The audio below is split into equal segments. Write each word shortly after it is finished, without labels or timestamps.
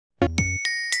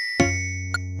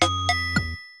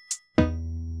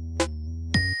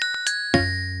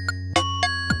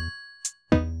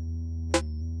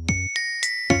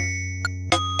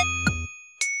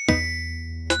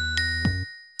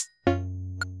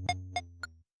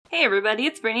Hey everybody,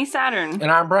 it's Brittany Saturn.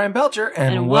 And I'm Bryan Belcher,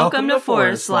 and welcome to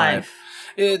Forest Life.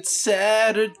 It's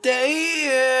Saturday,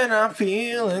 and I'm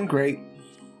feeling great.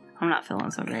 I'm not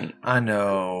feeling so great. I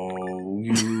know.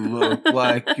 You look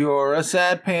like you're a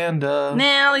sad panda.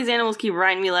 Nah, all these animals keep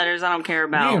writing me letters I don't care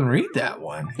about. You can read that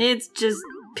one. It's just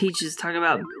Peaches talking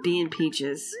about being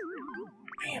Peaches.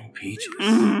 Being Peaches?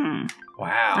 Mm.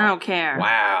 Wow. I don't care.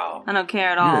 Wow. I don't care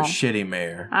at all. You're a shitty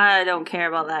mayor. I don't care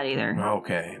about that either.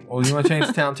 Okay. Well, you want to change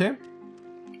the town tune?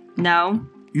 No.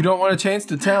 You don't want to change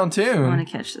the town tune? I want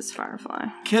to catch this firefly.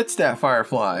 Catch that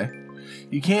firefly.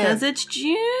 You can't. Because it's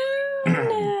June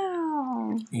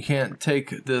now. You can't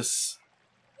take this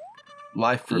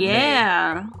life from me.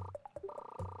 Yeah.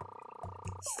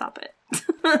 Stop it.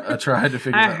 I tried to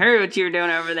figure it out. I heard what you were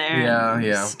doing over there.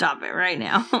 Yeah. Stop it right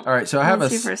now. All right, so I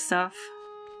have stuff.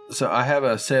 So I have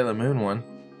a Sailor Moon one.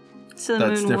 Sailor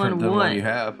That's Moon different than what? one you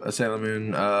have. A Sailor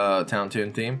Moon town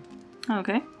tune theme.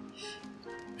 Okay.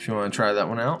 If you want to try that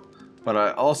one out. But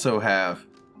I also have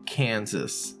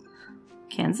Kansas.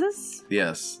 Kansas?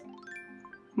 Yes.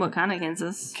 What kind of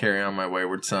Kansas? Carry On My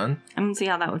Wayward Son. I don't see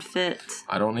how that would fit.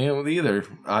 I don't know either.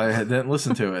 I didn't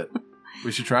listen to it.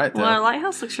 We should try it though. Well, our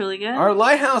lighthouse looks really good. Our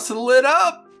lighthouse is lit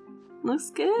up. Looks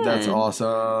good. That's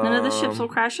awesome. None of the ships will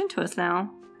crash into us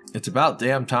now. It's about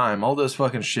damn time. All those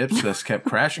fucking ships just kept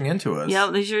crashing into us.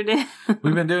 Yep, they sure did.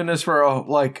 We've been doing this for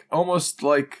almost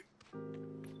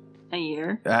a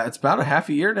year. It's about a half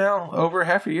a year now. Over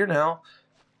half a year now.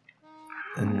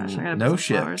 And Gosh, I gotta no put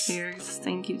some flowers ships. here.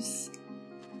 Thank you.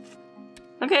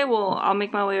 Okay, well, I'll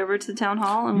make my way over to the town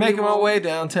hall and Making my way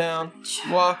downtown,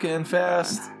 walking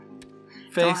fast.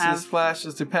 Faces,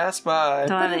 flashes to pass by.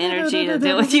 Don't have the energy to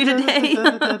deal with you today.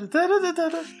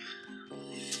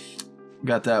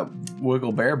 Got that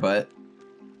wiggle bear butt.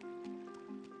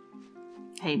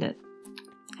 Hate it.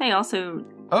 Hey, also,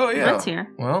 Oh yeah. Brett's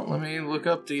here. Well, let me look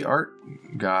up the art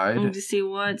guide. I need to see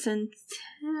what's in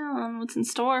town, what's in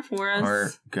store for us.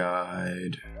 Art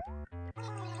guide.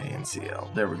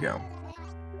 ANCL. There we go.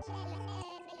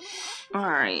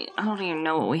 Alright, I don't even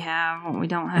know what we have, what we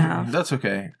don't have. That's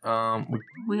okay.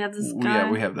 We have this guy. Yeah,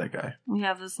 we have that guy. We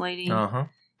have this lady. Uh-huh.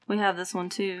 We have this one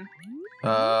too.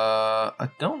 I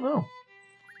don't know.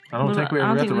 I don't think we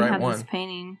ever got the right one. This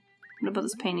painting. What about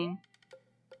this painting?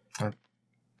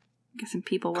 Get some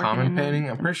people working Common in painting?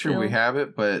 I'm pretty sure we have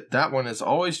it, but that one is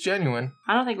always genuine.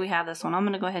 I don't think we have this one. I'm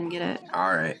going to go ahead and get it.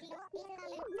 Alright.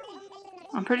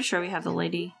 I'm pretty sure we have the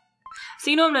lady.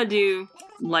 So you know what I'm going to do,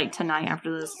 like, tonight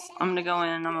after this? I'm going to go in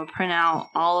and I'm going to print out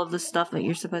all of the stuff that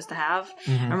you're supposed to have.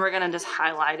 Mm-hmm. And we're going to just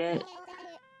highlight it.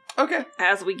 Okay.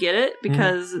 As we get it,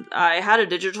 because I had a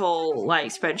digital, like,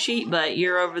 spreadsheet, but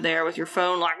you're over there with your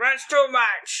phone like, that's too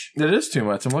much! It is too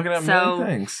much. I'm looking at many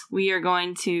things. We are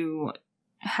going to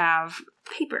have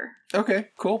paper. Okay,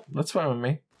 cool. That's fine with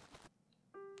me.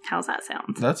 How's that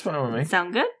sound? That's fine with me.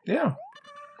 Sound good? Yeah.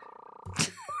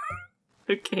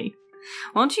 Okay.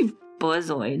 Why don't you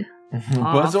buzzoid?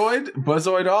 Buzzoid?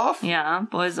 Buzzoid off? Yeah,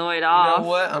 buzzoid off. You know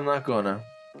what? I'm not gonna.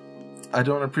 I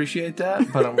don't appreciate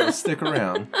that, but I'm gonna stick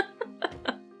around.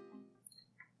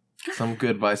 I'm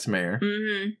good vice mayor.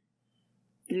 Mm-hmm.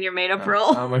 In your made-up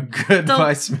role? I'm a good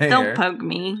vice mayor. Don't poke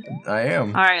me. I am.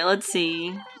 Alright, let's see.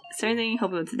 Is there anything you can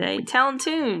help me with today? Talon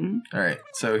Tune. Alright,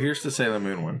 so here's the Sailor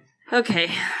Moon one.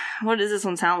 Okay, what does this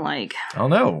one sound like? I don't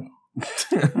know.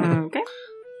 Okay.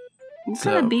 What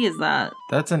kind of B is that?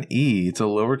 That's an E. It's a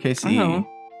lowercase E.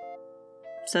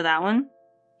 So that one?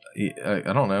 I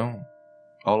don't know.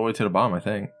 All the way to the bottom, I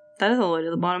think. That is all the way to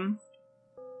the bottom.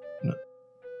 No.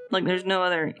 Like, there's no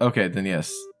other... Okay, then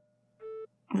yes.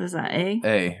 What is that, A?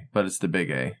 A, but it's the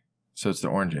big A. So it's the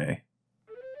orange A.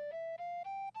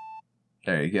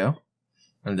 There you go.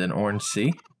 And then orange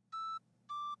C.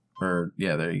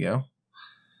 Yeah, there you go.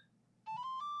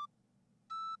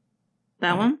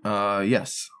 That one?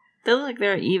 Yes. They look like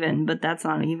they're even, but that's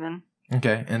not even.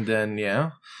 Okay, and then,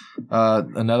 yeah.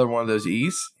 Another one of those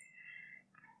E's.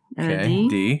 And okay, a D?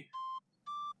 D.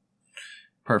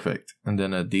 Perfect. And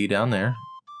then a D down there.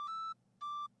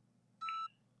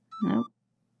 Nope.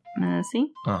 And then a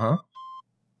C? Uh-huh.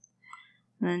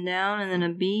 And then down, and then a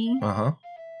B? Uh-huh.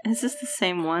 Is this the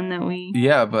same one that we...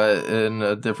 Yeah, but in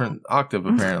a different octave,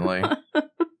 apparently.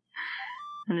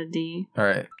 And a D.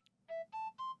 Alright.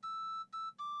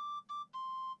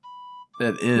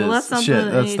 It is. Well, that's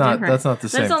not that's not the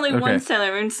same. There's only one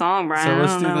Sailor Moon song, Brian. So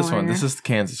let's do this one. This is the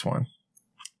Kansas one.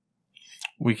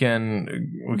 We can.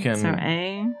 So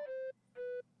A.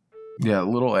 Yeah,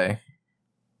 little A.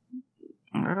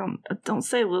 Don't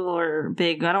say little or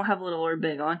big. I don't have little or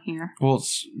big on here. Well,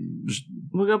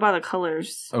 we'll go by the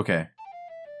colors. Okay.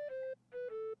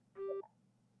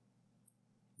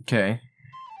 Okay.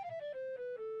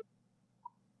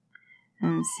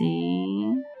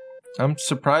 C. I'm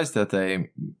surprised that they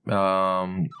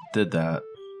did that.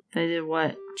 They did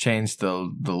what? Changed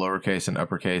the lowercase and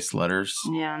uppercase letters.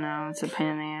 Yeah, no, it's a pain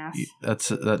in the ass.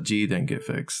 That G didn't get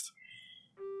fixed.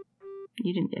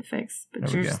 You didn't get fixed,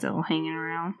 but you're still hanging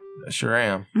around. I sure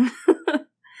am.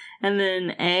 And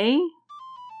then A.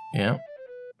 Yeah.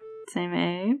 Same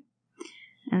A.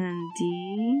 And then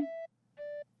D.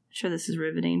 I'm sure this is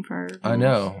riveting for I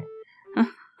know.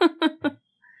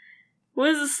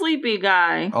 Where's the sleepy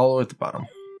guy? All the way at the bottom.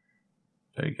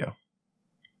 There you go.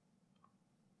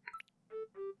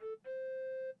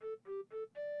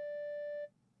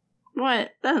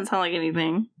 What? That doesn't sound like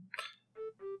anything.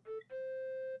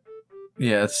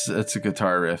 Yeah, it's a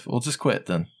guitar riff. We'll just quit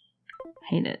then.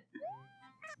 Hate it.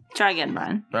 Try again,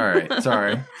 Bryan. Alright,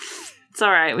 sorry. It's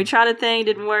alright. We tried a thing,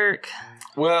 didn't work.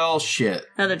 Well, shit.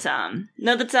 Another time.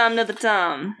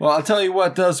 Well, I'll tell you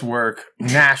what does work.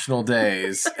 National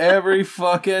days. Every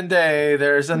fucking day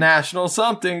there's a national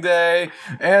something day.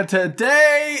 And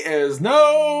today is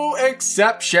no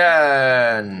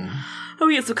exception. Oh,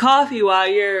 we get some coffee while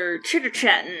you're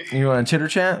chitter-chatting. You want to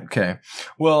chitter-chat? Okay.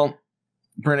 Well,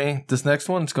 Brittany, this next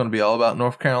one is going to be all about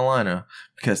North Carolina.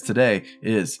 Because today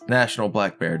is National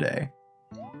Black Bear Day.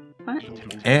 What?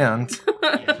 And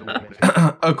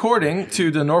according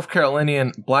to the North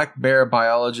Carolinian black bear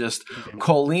biologist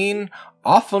Colleen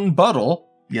Offenbuttle,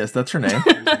 yes, that's her name,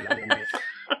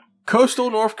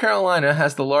 coastal North Carolina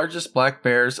has the largest black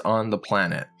bears on the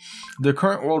planet. The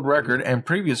current world record and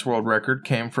previous world record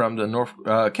came from North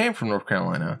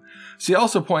Carolina. She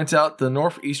also points out the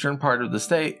northeastern part of the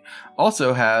state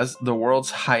also has the world's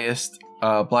highest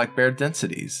black bear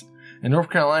densities. In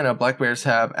North Carolina, black bears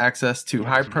have access to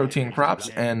high-protein crops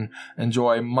and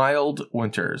enjoy mild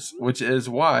winters, which is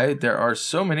why there are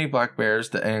so many black bears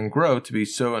and grow to be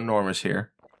so enormous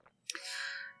here.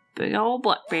 Big old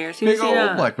black bears. Big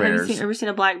old black bears. Have you ever seen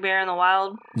a black bear in the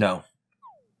wild? No.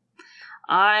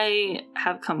 I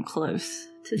have come close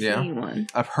to seeing one.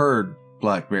 I've heard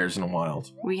black bears in the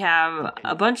wild. We have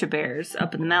a bunch of bears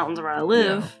up in the mountains where I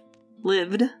lived.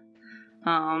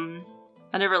 I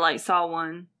never saw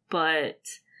one. But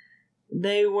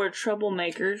they were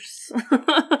troublemakers.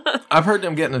 I've heard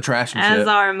them get in the trash and shit. As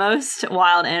are most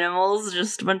wild animals,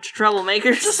 just a bunch of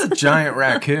troublemakers. Just a giant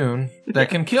raccoon that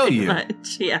can kill you.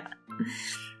 Much, yeah.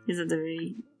 You have to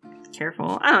be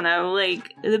careful. I don't know,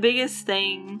 the biggest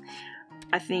thing,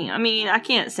 I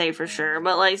can't say for sure,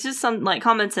 but it's just some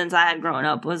common sense I had growing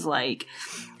up was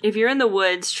if you're in the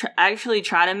woods, actually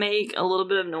try to make a little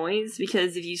bit of noise,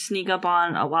 because if you sneak up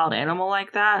on a wild animal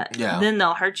like that, then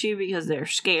they'll hurt you because they're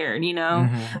scared,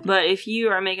 Mm-hmm. But if you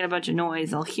are making a bunch of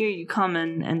noise, they'll hear you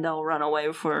coming and they'll run away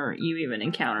before you even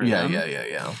encounter them.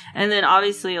 Yeah. And then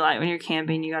obviously, when you're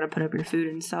camping, you got to put up your food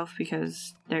and stuff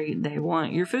because they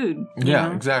want your food. Yeah,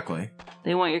 know? Exactly.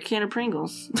 They want your can of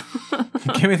Pringles.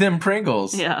 Give me them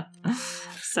Pringles. Yeah.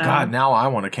 So, God, now I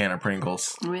want a can of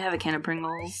Pringles. We have a can of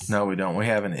Pringles. No, we don't. We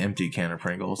have an empty can of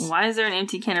Pringles. Why is there an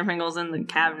empty can of Pringles in the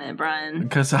cabinet, Bryan?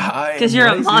 Because you're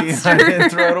a monster. I didn't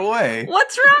throw it away.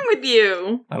 What's wrong with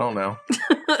you? I don't know.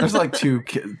 There's 2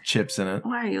 chips in it.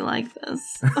 Why are you like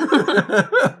this?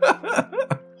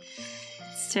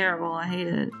 It's terrible. I hate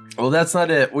it. Well, that's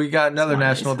not it. We got another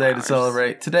national day to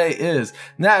celebrate. Today is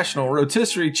National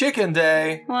Rotisserie Chicken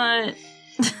Day. What?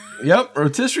 Yep,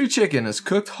 rotisserie chicken is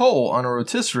cooked whole on a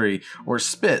rotisserie or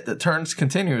spit that turns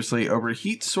continuously over a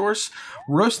heat source,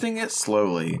 roasting it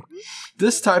slowly.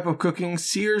 This type of cooking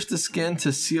sears the skin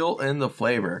to seal in the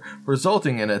flavor,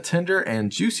 resulting in a tender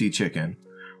and juicy chicken.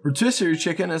 Rotisserie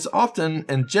chicken is often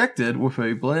injected with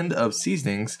a blend of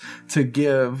seasonings to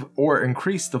give or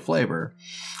increase the flavor.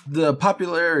 The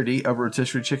popularity of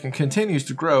rotisserie chicken continues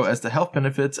to grow as the health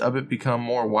benefits of it become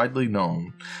more widely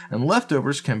known, and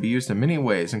leftovers can be used in many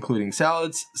ways, including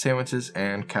salads, sandwiches,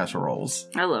 and casseroles.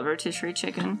 I love rotisserie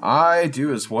chicken. I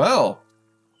do as well.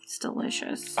 It's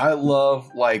delicious. I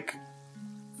love,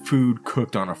 food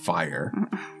cooked on a fire.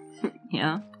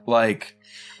 Yeah.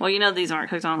 Well, these aren't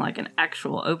cooked on an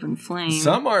actual open flame.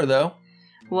 Some are, though.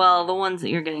 Well, the ones that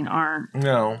you're getting aren't.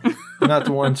 No. Not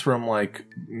the ones from,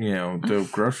 the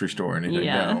grocery store or anything.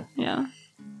 Yeah. No. Yeah.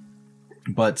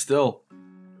 But still,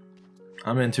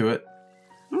 I'm into it.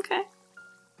 Okay.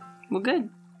 Well, good.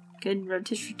 Good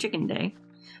rotisserie chicken day.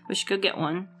 We should go get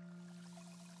one.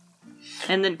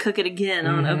 And then cook it again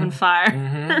on an open fire.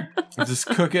 Mm-hmm. Just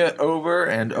cook it over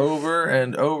and over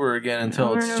and over again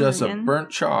until it's just a burnt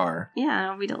char. Yeah,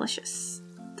 it'll be delicious.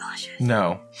 Delicious.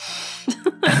 No.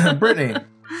 Brittany,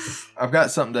 I've got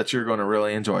something that you're going to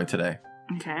really enjoy today.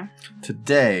 Okay.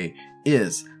 Today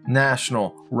is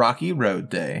National Rocky Road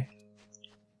Day.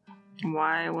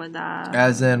 Why would that?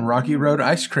 As in Rocky Road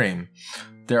ice cream.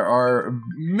 There are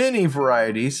many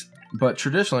varieties, but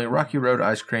traditionally Rocky Road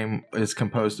ice cream is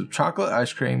composed of chocolate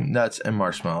ice cream, nuts, and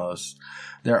marshmallows.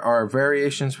 There are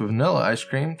variations with vanilla ice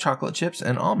cream, chocolate chips,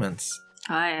 and almonds.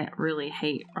 I really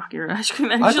hate Rocky Road ice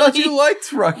cream, actually. I thought you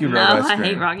liked Rocky Road ice cream. No, I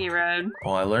hate Rocky Road.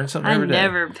 Well, I learned something every day. I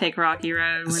never pick Rocky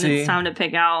Road. When it's time to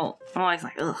pick out, I'm always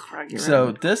like, ugh, Rocky Road.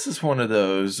 So this is one of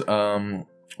those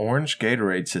orange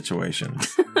Gatorade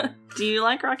situations. Do you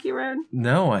like Rocky Road?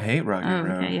 No, I hate Rocky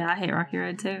Road. Okay, yeah, I hate Rocky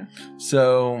Road too.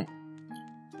 So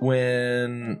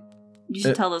when... You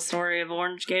should tell the story of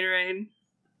orange Gatorade.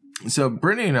 So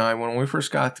Brittany and I, when we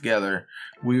first got together,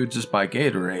 we would just buy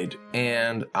Gatorade,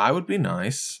 and I would be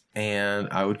nice, and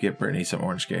I would get Brittany some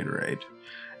orange Gatorade.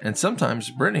 And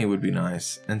sometimes Brittany would be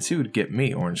nice, and she would get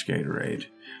me orange Gatorade.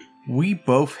 We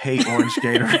both hate orange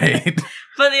Gatorade.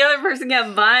 But the other person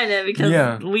kept buying it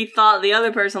because we thought the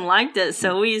other person liked it,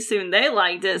 so we assumed they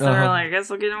liked it, so we're like, I guess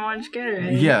we'll get an orange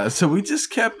Gatorade. Yeah, so we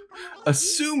just kept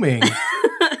assuming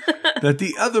that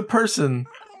the other person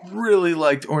really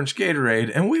liked orange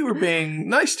Gatorade, and we were being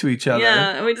nice to each other.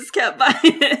 Yeah, and we just kept buying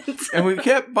it. And we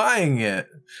kept buying it,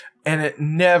 and it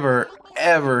never,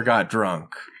 ever got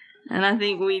drunk. And I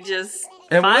think we just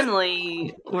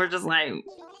finally were just like,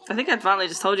 I think I finally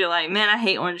just told you, like, man, I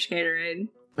hate orange Gatorade.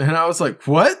 And I was like,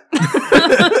 what?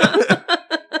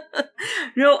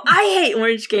 No, I hate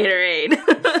orange Gatorade.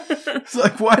 It's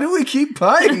like, why do we keep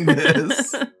buying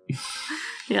this?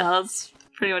 Yeah, that's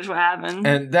pretty much what happened.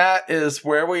 And that is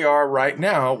where we are right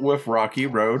now with Rocky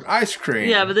Road ice cream.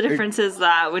 Yeah, but the difference is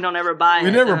that we don't ever buy it.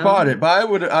 We never bought it,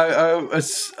 but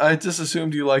I just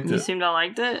assumed you liked it. You assumed I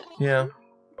liked it? Yeah.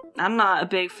 I'm not a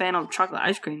big fan of chocolate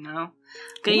ice cream, though.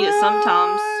 I can eat it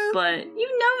sometimes, but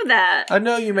you know that. I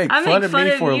know you make fun of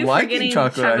me for liking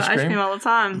chocolate ice cream all the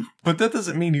time. But that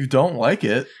doesn't mean you don't like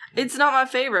it. It's not my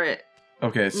favorite.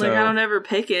 Okay, so... Like, I don't ever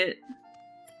pick it.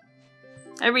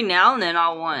 Every now and then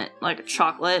I'll want, like, a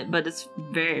chocolate, but it's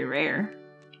very rare.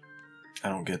 I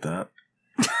don't get that.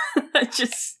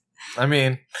 I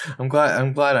mean, I'm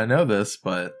glad I know this,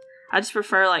 but... I just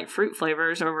prefer, like, fruit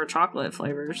flavors over chocolate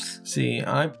flavors. See,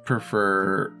 I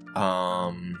prefer,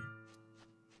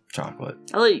 chocolate.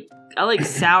 I like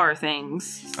sour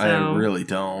things. So I really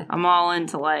don't. I'm all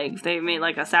into, like, if they made,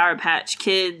 like, a Sour Patch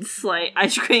Kids, like,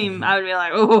 ice cream, I would be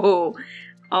like, oh,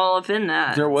 all up in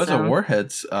that. There was a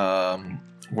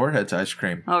Warheads ice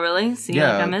cream. Oh, really? See,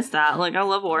 like, I missed that. Like, I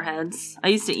love Warheads. I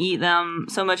used to eat them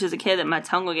so much as a kid that my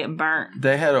tongue would get burnt.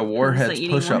 They had a Warheads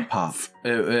push-up pop.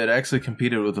 It actually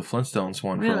competed with the Flintstones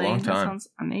one for a long time. That sounds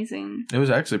amazing. It was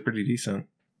actually pretty decent.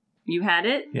 You had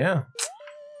it? Yeah.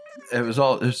 It was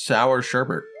sour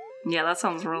sherbet. Yeah, that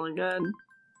sounds really good.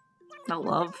 I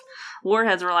love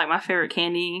Warheads were like my favorite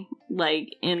candy, like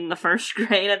in the first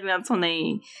grade. I think that's when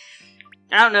I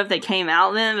don't know if they came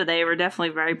out then, but they were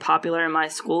definitely very popular in my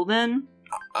school then.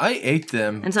 I ate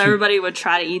them. And so everybody would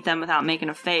try to eat them without making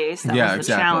a face. That was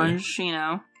the challenge, you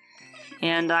know.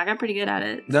 And I got pretty good at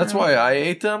it. That's why I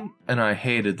ate them, and I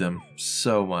hated them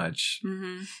so much.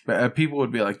 Mm-hmm. But people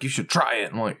would be like, you should try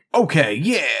it. And I'm like, okay,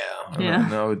 yeah.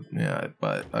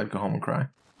 But I'd go home and cry.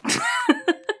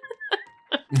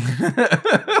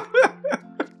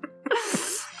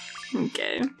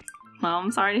 Okay. Well,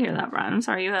 I'm sorry to hear that, Brian. I'm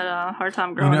sorry you had a hard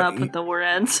time growing up with the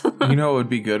Warheads. You know what would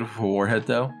be good for Warhead,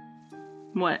 though?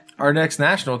 What? Our next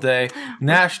National Day,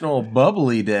 National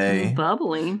Bubbly Day.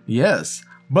 Bubbly? Yes.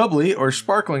 Bubbly, or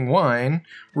sparkling wine,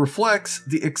 reflects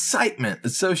the excitement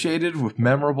associated with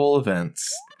memorable events.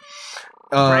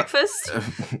 Breakfast?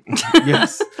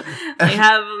 Yes. They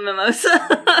have a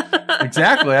mimosa.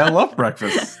 Exactly. I love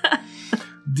breakfast.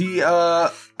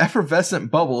 The effervescent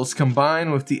bubbles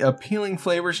combine with the appealing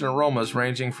flavors and aromas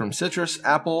ranging from citrus,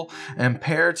 apple, and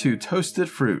pear to toasted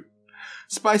fruit,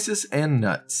 spices, and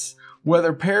nuts.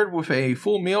 Whether paired with a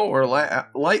full meal or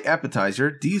light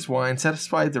appetizer, these wines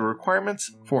satisfy the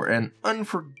requirements for an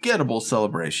unforgettable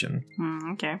celebration.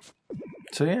 Okay.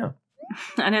 So, yeah.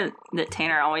 I know that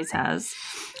Tanner always has.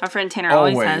 Our friend Tanner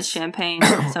always has champagne,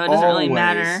 so it doesn't really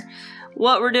matter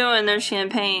what we're doing. There's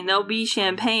champagne. There'll be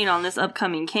champagne on this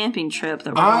upcoming camping trip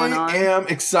that we're going on. I am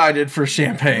excited for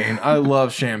champagne. I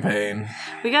love champagne.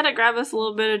 We gotta grab us a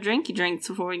little bit of drinky drinks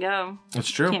before we go. That's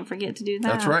true. Can't forget to do that.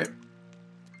 That's right.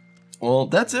 Well,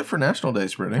 that's it for National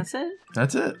Days, Brittany. That's it?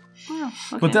 That's it. Oh,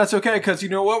 okay. But that's okay, because you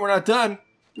know what? We're not done.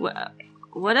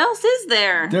 What else is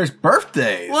there? There's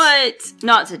birthdays. What?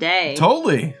 Not today.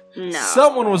 Totally. No.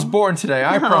 Someone was born today,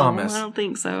 I promise. I don't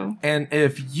think so. And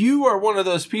if you are one of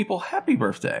those people, happy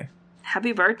birthday.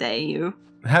 Happy birthday, you.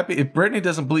 If Brittany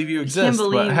doesn't believe you exist,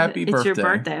 but happy birthday. It's your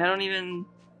birthday. I don't even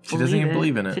She doesn't even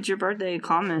believe in it. If it's your birthday,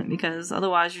 comment, because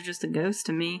otherwise you're just a ghost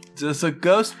to me. Just a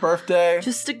ghost birthday.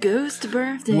 Just a ghost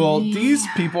birthday. Well, these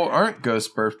people aren't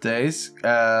ghost birthdays,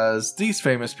 as these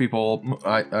famous people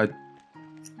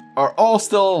are all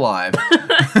still alive.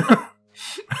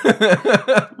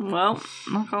 Well,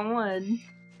 knock on wood.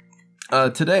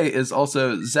 Today is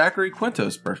also Zachary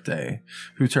Quinto's birthday,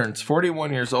 who turns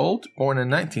 41 years old, born in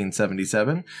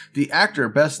 1977. The actor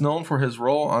best known for his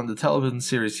role on the television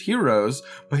series Heroes,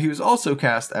 but he was also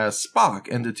cast as Spock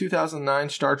in the 2009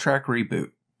 Star Trek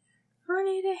reboot. I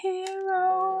need a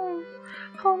hero.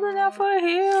 Holding out for a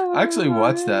hero. I actually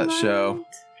watched that show.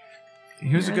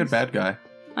 He was a good bad guy.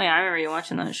 Oh yeah, I remember you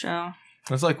watching that show.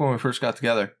 It was like when we first got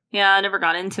together. Yeah, I never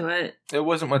got into it. It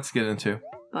wasn't much to get into.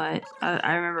 But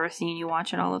I remember seeing you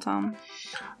watch it all the time.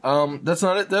 That's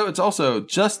not it, though. It's also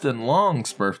Justin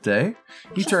Long's birthday.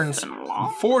 He turns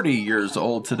 40 years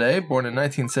old today, born in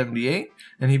 1978,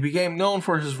 and he became known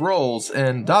for his roles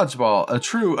in Dodgeball, A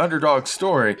True Underdog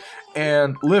Story,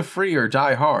 and Live Free or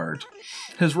Die Hard.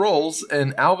 His roles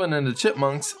in Alvin and the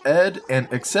Chipmunks, Ed,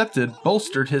 and Accepted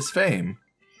bolstered his fame.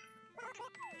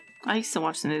 I used to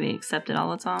watch the movie Accepted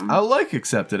all the time. I like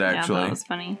Accepted, actually. Yeah, that was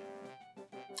funny.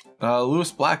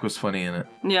 Lewis Black was funny in it.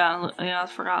 Yeah, I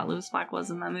forgot Lewis Black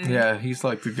was in that movie. Yeah, he's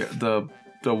like the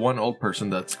one old person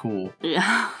that's cool.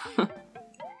 Yeah.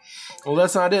 Well,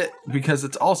 that's not it, because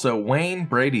it's also Wayne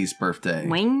Brady's birthday.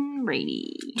 Wayne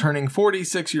Brady. Turning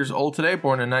 46 years old today,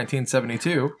 born in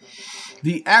 1972.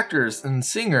 The actor and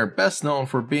singer best known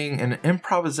for being an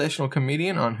improvisational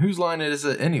comedian on Whose Line Is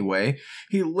It Anyway.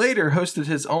 He later hosted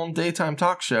his own daytime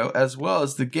talk show, as well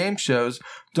as the game shows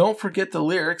Don't Forget the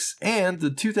Lyrics and the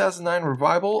 2009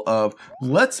 revival of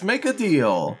Let's Make a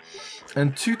Deal.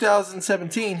 In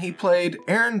 2017, he played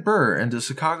Aaron Burr in the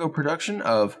Chicago production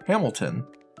of Hamilton,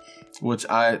 which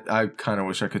I kind of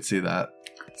wish I could see that.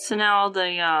 So now all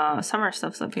the summer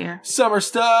stuff's up here. Summer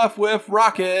stuff with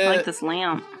Rocket. I like this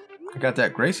lamp. I got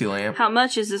that Gracie lamp. How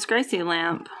much is this Gracie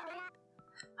lamp?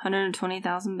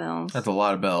 120,000 bells. That's a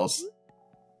lot of bells.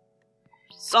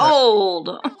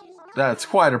 Sold! That's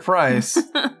quite a price.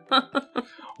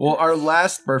 Well, our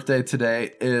last birthday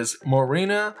today is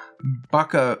Morena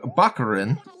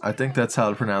Baccarin. I think that's how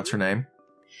to pronounce her name.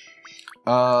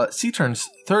 She turns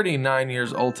 39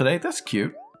 years old today. That's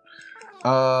cute.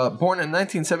 Born in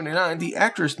 1979, the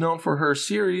actress known for her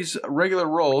series regular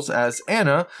roles as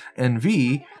Anna in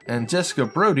V and Jessica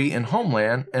Brody in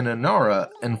Homeland and Inara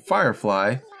in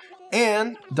Firefly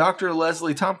and Dr.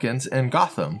 Leslie Tompkins in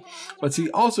Gotham. But she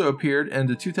also appeared in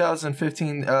the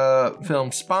 2015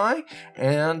 film Spy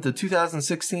and the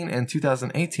 2016 and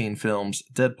 2018 films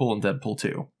Deadpool and Deadpool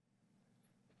 2.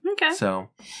 Okay. So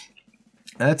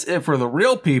that's it for the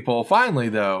real people. Finally,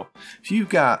 though, if you've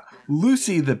got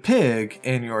Lucy the pig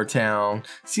in your town,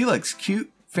 she likes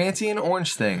cute, fancy, and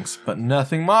orange things, but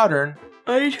nothing modern.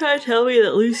 Are you trying to tell me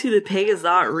that Lucy the pig is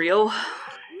not real?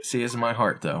 She is in my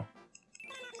heart, though.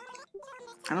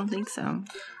 I don't think so.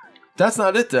 That's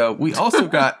not it, though. We also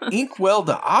got Inkwell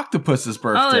the octopus's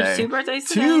birthday. Oh, there's 2 birthdays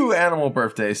today? 2 animal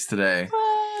birthdays today.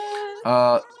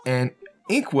 What? And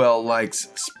Inkwell likes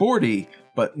sporty,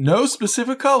 but no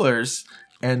specific colors,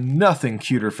 and nothing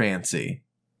cute or fancy.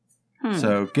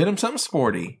 So get him something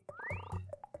sporty.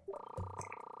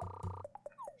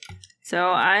 So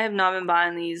I have not been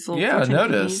buying these little fortune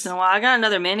cookies in a while. I got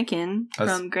another mannequin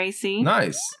from Gracie.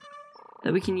 Nice.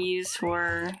 That we can use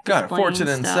for got a fortune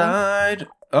stuff. inside.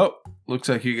 Oh, looks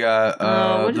like you got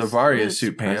the Varia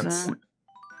suit pants.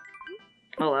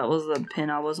 Well, that was the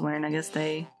pin I was wearing. I guess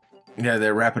they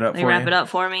wrap it up for you. They wrap it up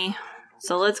for me.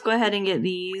 So let's go ahead and get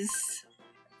these.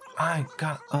 I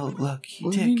got a lucky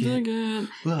ticket.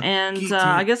 And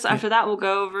I guess after that we'll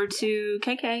go over to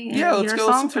KK and get our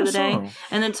song for the day.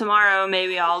 And then tomorrow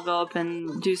maybe I'll go up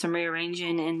and do some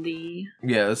rearranging in the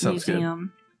that sounds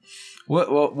museum. Good.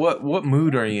 What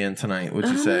mood are you in tonight, would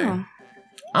you say?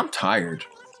 I'm tired.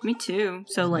 Me too.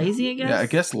 So lazy, I guess? Yeah, I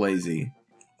guess lazy.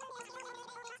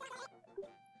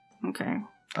 Okay.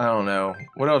 I don't know.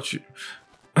 What else you...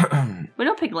 We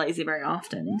don't pick lazy very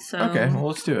often, so... Okay, well,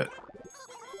 let's do it.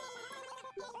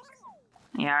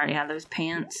 Yeah, I already had those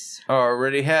pants.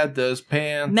 Already had those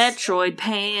pants. Metroid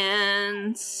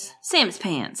pants. Samus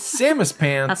pants. Samus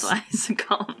pants. That's what I used to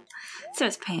call them.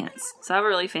 Samus pants. So I have a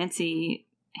really fancy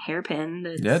hairpin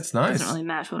that it's nice. Doesn't really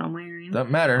match what I'm wearing.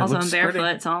 Doesn't matter. Also, I'm barefoot,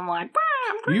 pretty. So I'm like,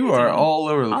 you are all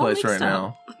over the place right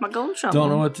now. With my gold shovel. Don't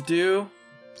know what to do.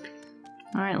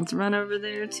 All right, let's run over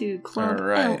there to Club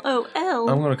LOL.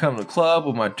 I'm going to come to the club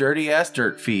with my dirty-ass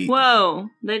dirt feet. Whoa.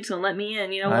 They're just going to let me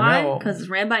in. You know why? Because it's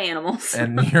ran by animals.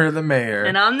 And you're the mayor.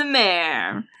 And I'm the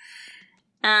mayor.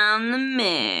 I'm the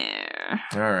mayor.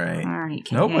 All right. All right,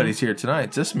 KK. Nobody's here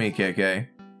tonight. Just me, KK.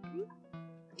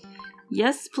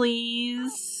 Yes,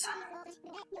 please.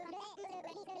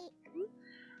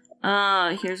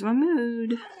 Here's my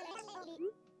mood.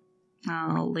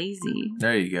 Oh, lazy.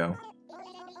 There you go.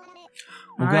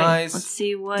 Well, All right, guys, let's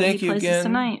see what thank he you places again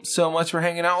tonight. so much for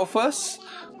hanging out with us.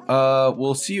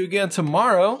 We'll see you again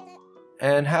tomorrow,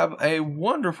 and have a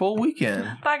wonderful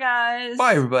weekend. Bye, guys.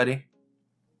 Bye, everybody.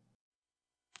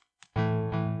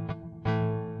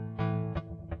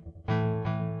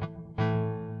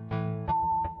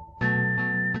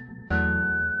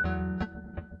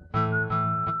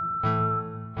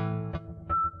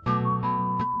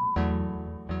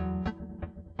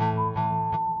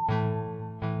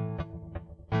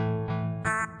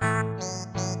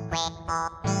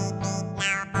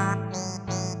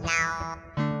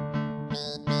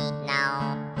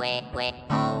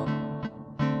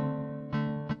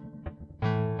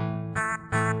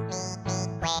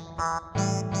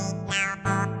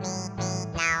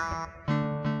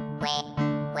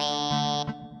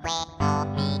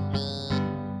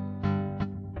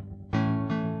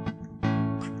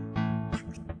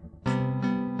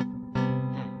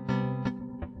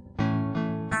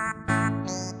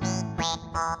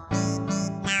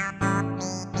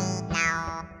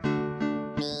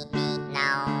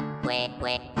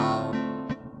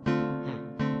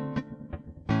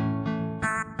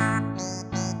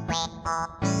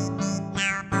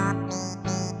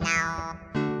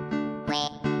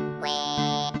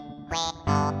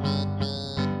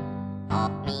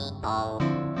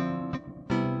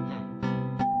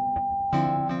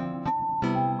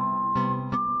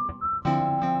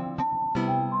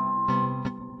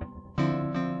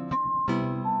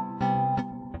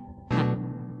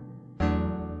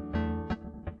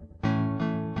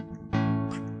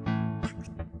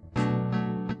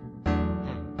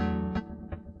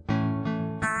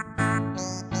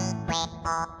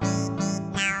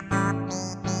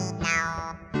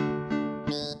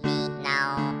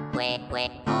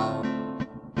 Wait.